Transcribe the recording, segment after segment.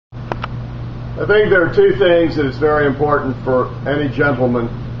I think there are two things that it's very important for any gentleman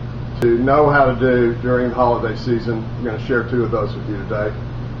to know how to do during the holiday season. I'm going to share two of those with you today.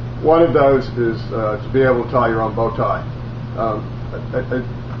 One of those is to be able to tie your own bow tie.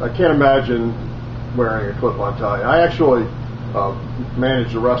 I can't imagine wearing a clip-on tie. I actually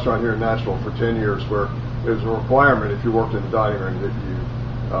managed a restaurant here in Nashville for 10 years where it was a requirement if you worked in the dining room that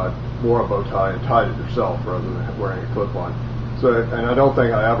you wore a bow tie and tied it yourself rather than wearing a clip-on. So, and I don't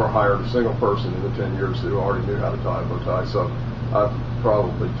think I ever hired a single person in the 10 years who already knew how to tie a bow tie. So I've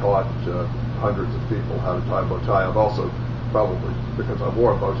probably taught hundreds of people how to tie a bow tie. I've also probably, because I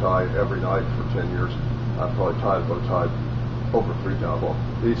wore a bow tie every night for 10 years, I've probably tied a bow tie over 3,000, well,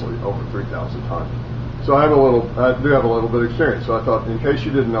 easily over 3,000 times. So I do have a little bit of experience. So I thought, in case you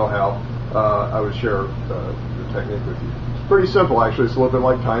didn't know how, I would share the technique with you. It's pretty simple, actually. It's a little bit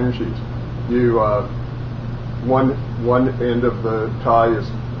like tying your shoes. You one end of the tie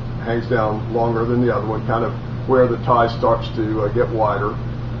hangs down longer than the other one, kind of where the tie starts to get wider.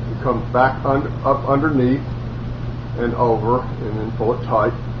 You come back up underneath and over, and then pull it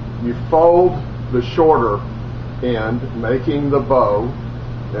tight. You fold the shorter end, making the bow,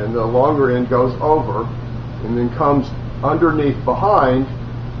 and the longer end goes over, and then comes underneath behind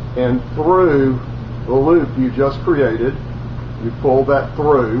and through the loop you just created. You pull that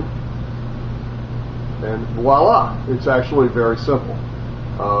through, and voila, it's actually very simple.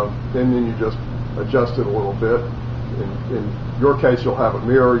 And then you just adjust it a little bit. In your case, you'll have a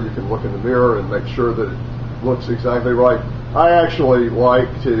mirror. You can look in the mirror and make sure that it looks exactly right. I actually like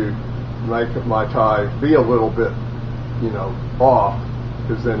to make my tie be a little bit, off,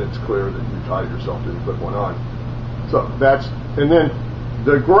 because then it's clear that you tied yourself, didn't put one on. So and then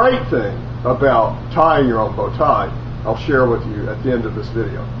the great thing about tying your own bow tie, I'll share with you at the end of this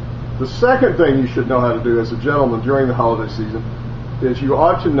video. The second thing you should know how to do as a gentleman during the holiday season is you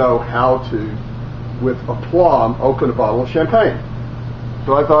ought to know how to, with aplomb, open a bottle of champagne.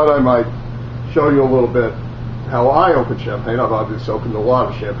 So I thought I might show you a little bit how I open champagne. I've obviously opened a lot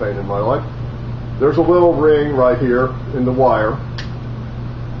of champagne in my life. There's a little ring right here in the wire.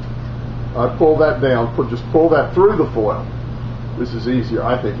 I pull that down, just pull that through the foil. This is easier,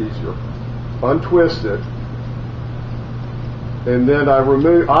 I think easier. Untwist it. And then I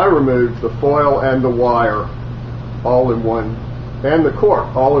remove the foil and the wire all in one, and the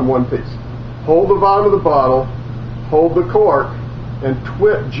cork all in one piece. Hold the bottom of the bottle, hold the cork, and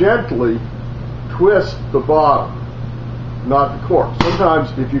gently twist the bottom, not the cork.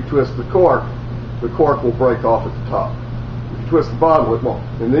 Sometimes if you twist the cork will break off at the top. If you twist the bottle, it won't.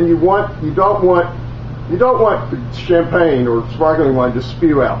 And then you don't want the champagne or sparkling wine to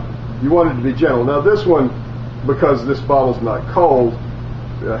spew out. You want it to be gentle. Now this one, because this bottle's not cold,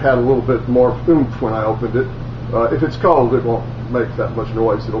 had a little bit more oomph when I opened it. If it's cold, it won't make that much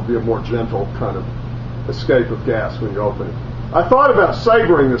noise. It'll be a more gentle kind of escape of gas when you open it. I thought about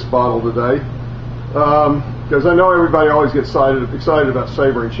savoring this bottle today, because I know everybody always gets excited about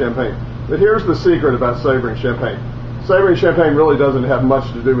savoring champagne. But here's the secret about savoring champagne. Savoring champagne really doesn't have much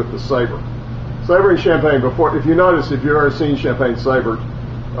to do with the savor. Savoring champagne, if you notice, if you've ever seen champagne savored,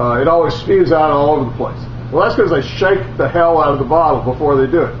 it always spews out all over the place. Well, that's because they shake the hell out of the bottle before they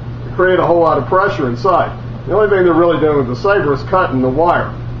do it. They create a whole lot of pressure inside. The only thing they're really doing with the savor is cutting the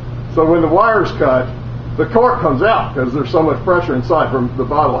wire. So when the wire's cut, the cork comes out because there's so much pressure inside from the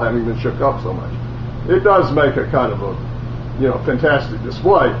bottle having been shook up so much. It does make a kind of a, fantastic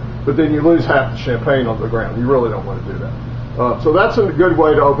display, but then you lose half the champagne on the ground. You really don't want to do that. So that's a good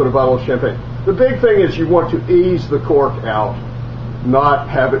way to open a bottle of champagne. The big thing is you want to ease the cork out, not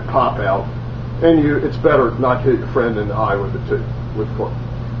have it pop out. And it's better not hit your friend in the eye with it too, with the cork.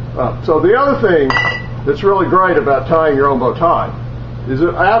 So the other thing that's really great about tying your own bow tie is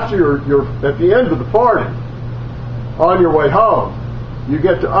that after you're at the end of the party, on your way home, you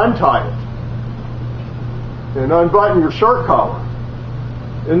get to untie it and unbutton your shirt collar,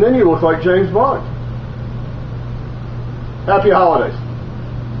 and then you look like James Bond. Happy holidays.